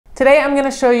Today I'm going to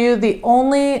show you the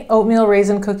only oatmeal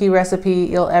raisin cookie recipe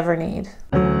you'll ever need.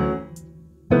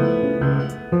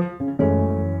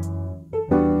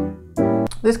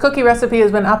 This cookie recipe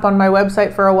has been up on my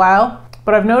website for a while,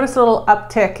 but I've noticed a little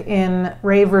uptick in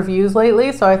rave reviews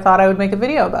lately, so I thought I would make a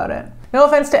video about it. No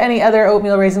offense to any other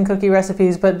oatmeal raisin cookie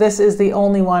recipes, but this is the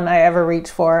only one I ever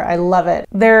reach for. I love it.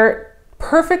 They're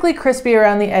perfectly crispy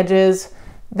around the edges.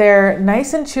 They're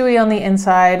nice and chewy on the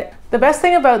inside. The best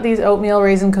thing about these oatmeal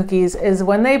raisin cookies is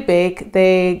when they bake,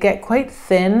 they get quite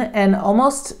thin and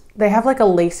almost, they have like a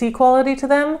lacy quality to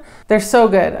them. They're so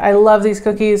good. I love these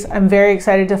cookies. I'm very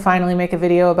excited to finally make a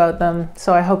video about them,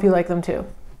 so I hope you like them too.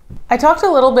 I talked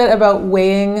a little bit about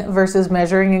weighing versus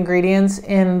measuring ingredients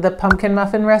in the pumpkin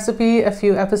muffin recipe a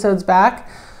few episodes back,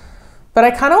 but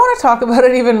I kind of want to talk about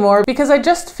it even more because I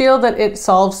just feel that it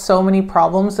solves so many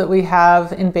problems that we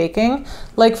have in baking.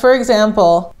 Like, for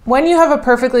example, when you have a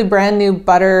perfectly brand new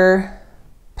butter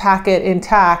packet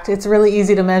intact, it's really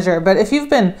easy to measure. But if you've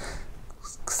been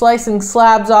slicing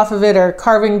slabs off of it or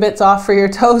carving bits off for your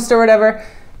toast or whatever,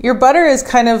 your butter is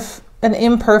kind of an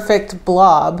imperfect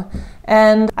blob.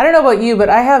 And I don't know about you, but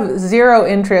I have zero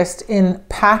interest in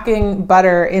packing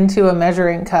butter into a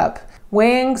measuring cup.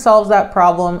 Weighing solves that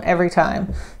problem every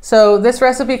time. So this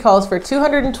recipe calls for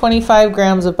 225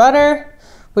 grams of butter,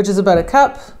 which is about a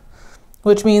cup,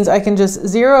 which means I can just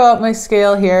zero out my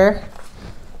scale here.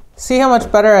 See how much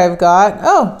butter I've got?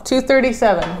 Oh,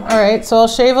 237. All right, so I'll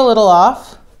shave a little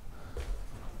off.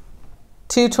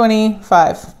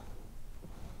 225.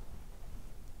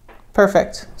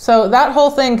 Perfect. So that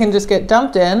whole thing can just get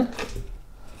dumped in,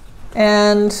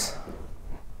 and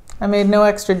I made no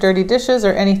extra dirty dishes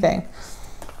or anything.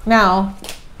 Now,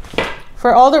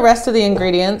 for all the rest of the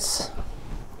ingredients,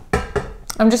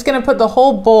 I'm just going to put the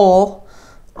whole bowl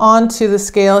onto the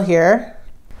scale here,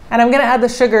 and I'm going to add the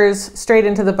sugars straight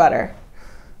into the butter.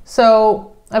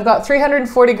 So I've got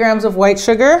 340 grams of white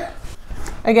sugar.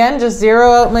 Again, just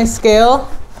zero out my scale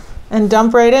and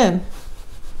dump right in.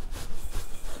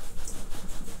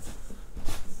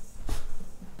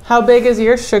 How big is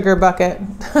your sugar bucket?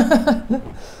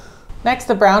 Next,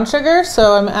 the brown sugar.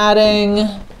 So I'm adding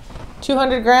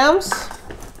 200 grams.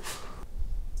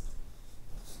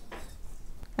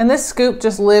 And this scoop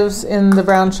just lives in the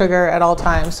brown sugar at all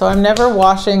times. So I'm never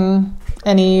washing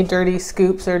any dirty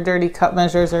scoops or dirty cup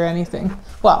measures or anything.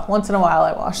 Well, once in a while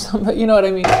I wash them, but you know what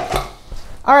I mean.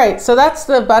 All right, so that's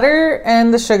the butter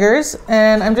and the sugars.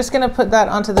 And I'm just gonna put that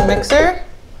onto the mixer.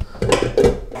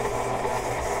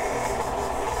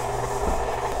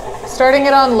 Starting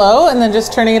it on low and then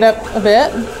just turning it up a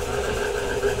bit.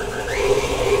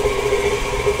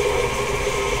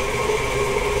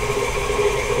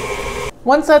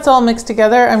 Once that's all mixed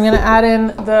together, I'm going to add in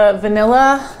the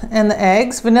vanilla and the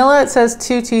eggs. Vanilla, it says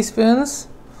 2 teaspoons.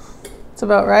 It's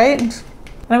about right.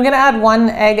 And I'm going to add 1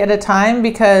 egg at a time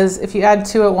because if you add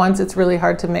 2 at once, it's really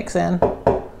hard to mix in.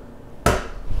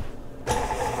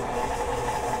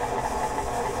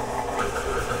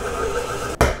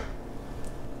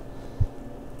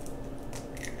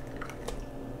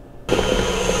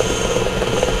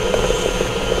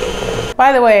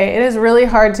 By the way, it is really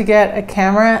hard to get a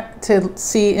camera to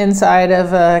see inside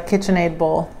of a KitchenAid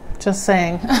bowl. Just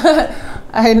saying.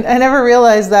 I never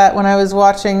realized that when I was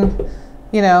watching,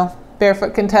 you know,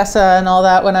 Barefoot Contessa and all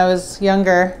that when I was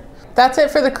younger. That's it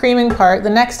for the creaming part. The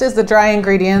next is the dry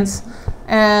ingredients.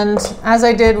 And as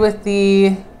I did with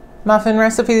the muffin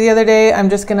recipe the other day,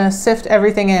 I'm just gonna sift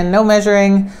everything in. No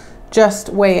measuring, just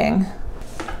weighing.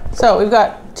 So we've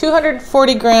got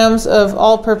 240 grams of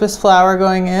all-purpose flour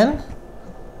going in.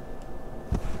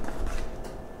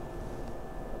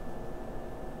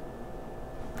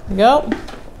 Go.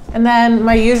 And then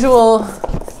my usual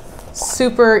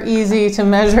super easy to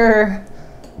measure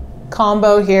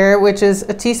combo here, which is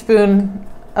a teaspoon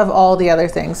of all the other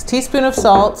things. Teaspoon of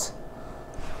salt.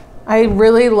 I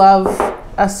really love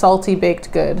a salty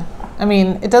baked good. I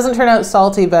mean, it doesn't turn out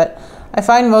salty, but I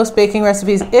find most baking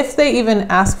recipes, if they even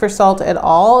ask for salt at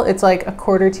all, it's like a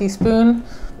 1/4 teaspoon,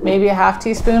 maybe a 1/2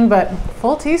 teaspoon, but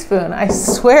full teaspoon. I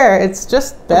swear, it's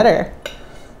just better.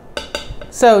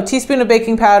 So teaspoon of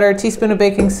baking powder, teaspoon of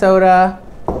baking soda,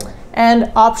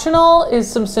 and optional is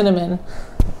some cinnamon.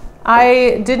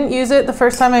 I didn't use it the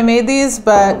first time I made these,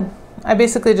 but I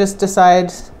basically just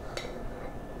decide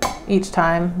each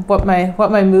time what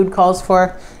my mood calls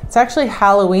for. It's actually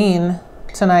Halloween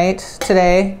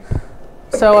today,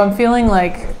 so I'm feeling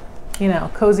like, you know,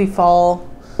 cozy fall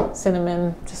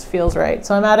cinnamon just feels right.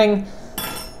 So I'm adding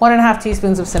 1.5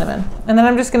 teaspoons of cinnamon, and then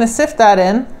I'm just going to sift that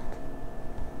in.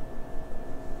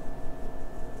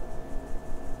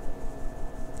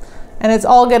 And it's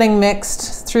all getting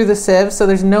mixed through the sieve, so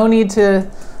there's no need to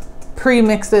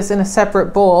pre-mix this in a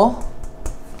separate bowl.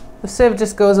 The sieve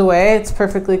just goes away, it's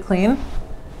perfectly clean.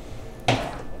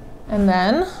 And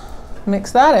then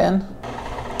mix that in.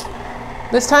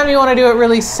 This time you want to do it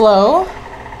really slow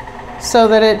so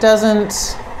that it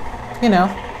doesn't, you know.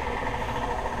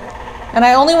 And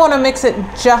I only want to mix it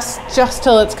just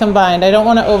till it's combined. I don't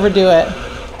want to overdo it.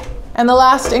 And the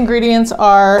last ingredients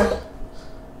are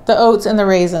the oats and the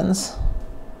raisins.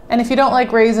 And if you don't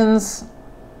like raisins,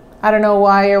 I don't know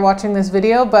why you're watching this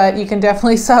video, but you can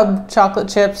definitely sub chocolate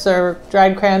chips or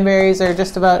dried cranberries or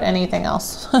just about anything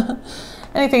else.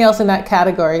 Anything else in that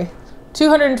category.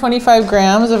 225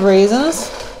 grams of raisins.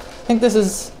 I think this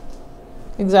is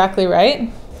exactly right.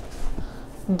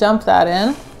 Dump that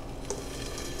in.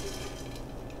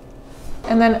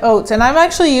 And then oats. And I'm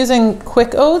actually using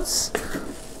quick oats.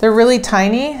 They're really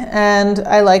tiny and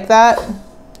I like that.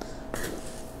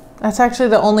 That's actually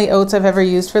the only oats I've ever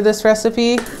used for this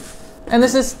recipe. And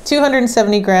this is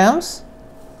 270 grams.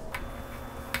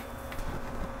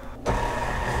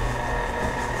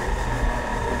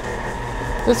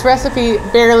 This recipe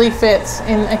barely fits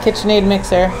in a KitchenAid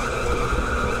mixer.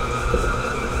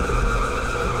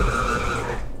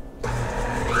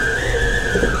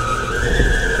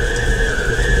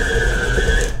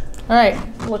 All right,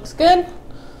 looks good.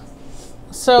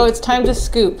 So it's time to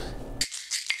scoop.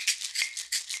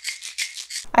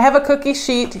 I have a cookie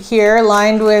sheet here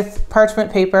lined with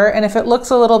parchment paper, and if it looks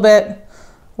a little bit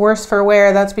worse for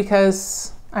wear, that's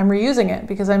because I'm reusing it,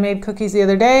 because I made cookies the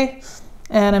other day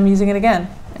and I'm using it again.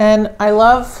 And I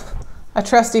love a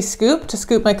trusty scoop to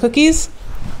scoop my cookies.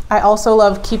 I also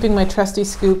love keeping my trusty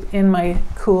scoop in my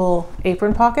cool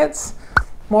apron pockets.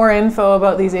 More info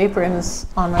about these aprons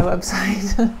on my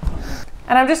website.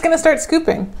 And I'm just gonna start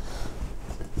scooping.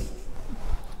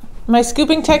 My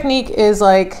scooping technique is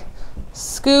like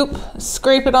scoop,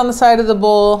 scrape it on the side of the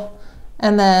bowl,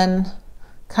 and then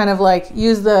kind of like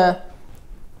use the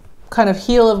kind of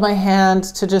heel of my hand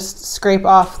to just scrape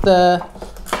off the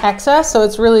excess. So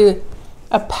it's really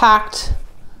a packed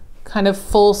kind of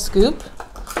full scoop.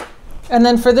 And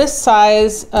then for this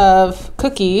size of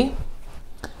cookie,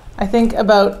 I think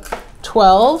about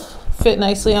 12 fit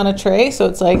nicely on a tray. So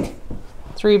it's like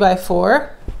 3 by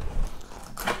 4.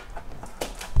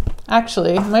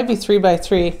 Actually, it might be 3 by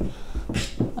 3.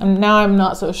 Now I'm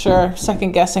not so sure,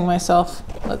 second guessing myself.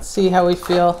 Let's see how we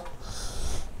feel.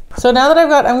 So now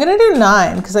that I'm gonna do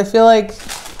 9 because I feel like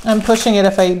I'm pushing it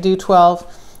if I do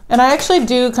 12. And I actually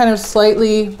do kind of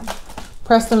slightly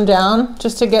press them down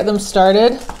just to get them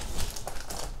started.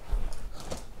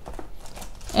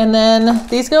 And then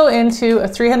these go into a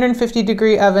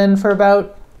 350-degree oven for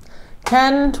about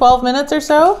 10-12 minutes or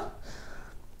so.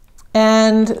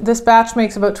 And this batch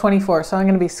makes about 24, so I'm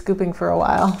gonna be scooping for a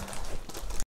while.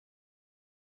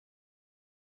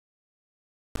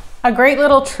 A great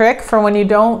little trick for when you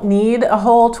don't need a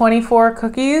whole 24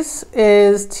 cookies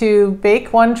is to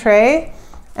bake one tray,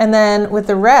 and then with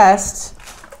the rest,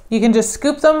 you can just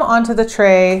scoop them onto the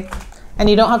tray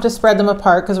and you don't have to spread them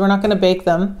apart because we're not gonna bake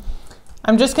them.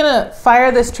 I'm just gonna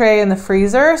fire this tray in the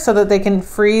freezer so that they can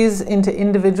freeze into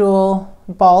individual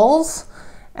balls.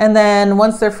 And then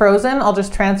once they're frozen, I'll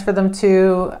just transfer them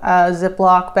to a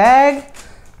Ziploc bag.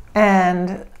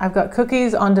 And I've got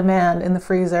cookies on demand in the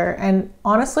freezer. And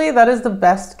honestly, that is the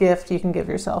best gift you can give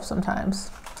yourself sometimes.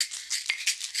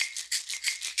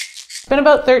 It's been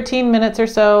about 13 minutes or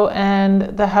so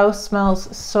and the house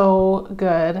smells so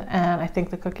good, and I think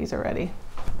the cookies are ready.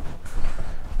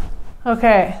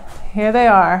 Okay, here they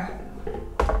are.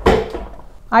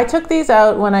 I took these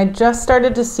out when I just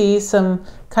started to see some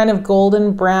kind of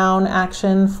golden brown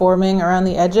action forming around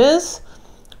the edges,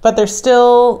 but they're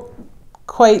still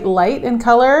quite light in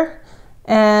color,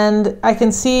 and I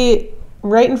can see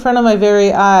right in front of my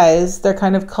very eyes they're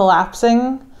kind of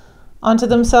collapsing onto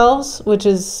themselves, which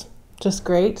is just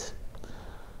great.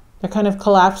 They're kind of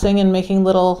collapsing and making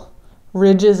little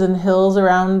ridges and hills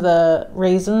around the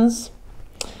raisins.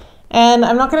 And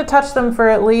I'm not going to touch them for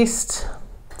at least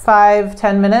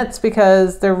 5-10 minutes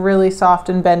because they're really soft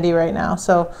and bendy right now,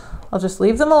 so I'll just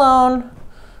leave them alone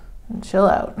and chill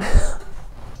out.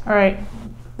 All right.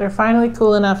 They're finally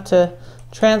cool enough to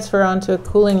transfer onto a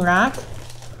cooling rack.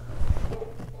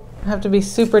 I have to be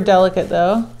super delicate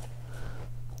though.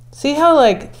 See how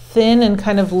like thin and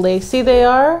kind of lacy they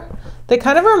are? They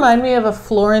kind of remind me of a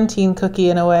Florentine cookie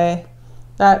in a way.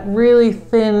 That really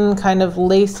thin, kind of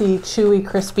lacy, chewy,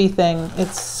 crispy thing.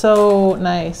 It's so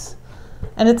nice.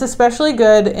 And it's especially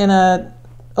good in a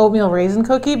oatmeal raisin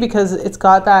cookie because it's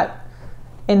got that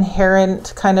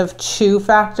inherent kind of chew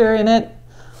factor in it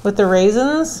with the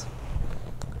raisins.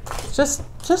 Just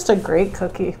Just a great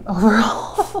cookie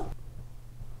overall.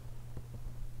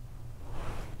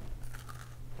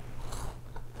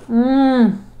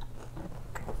 Mmm.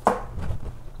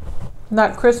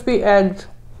 That crispy edge.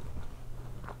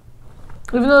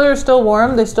 Even though they're still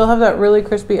warm, they still have that really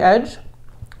crispy edge.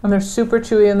 And they're super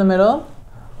chewy in the middle.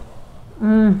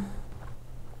 Mmm.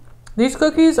 These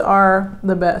cookies are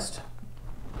the best.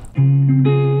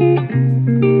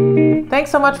 Thanks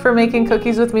so much for making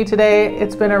cookies with me today.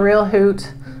 It's been a real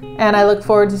hoot, and I look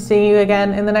forward to seeing you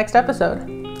again in the next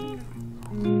episode.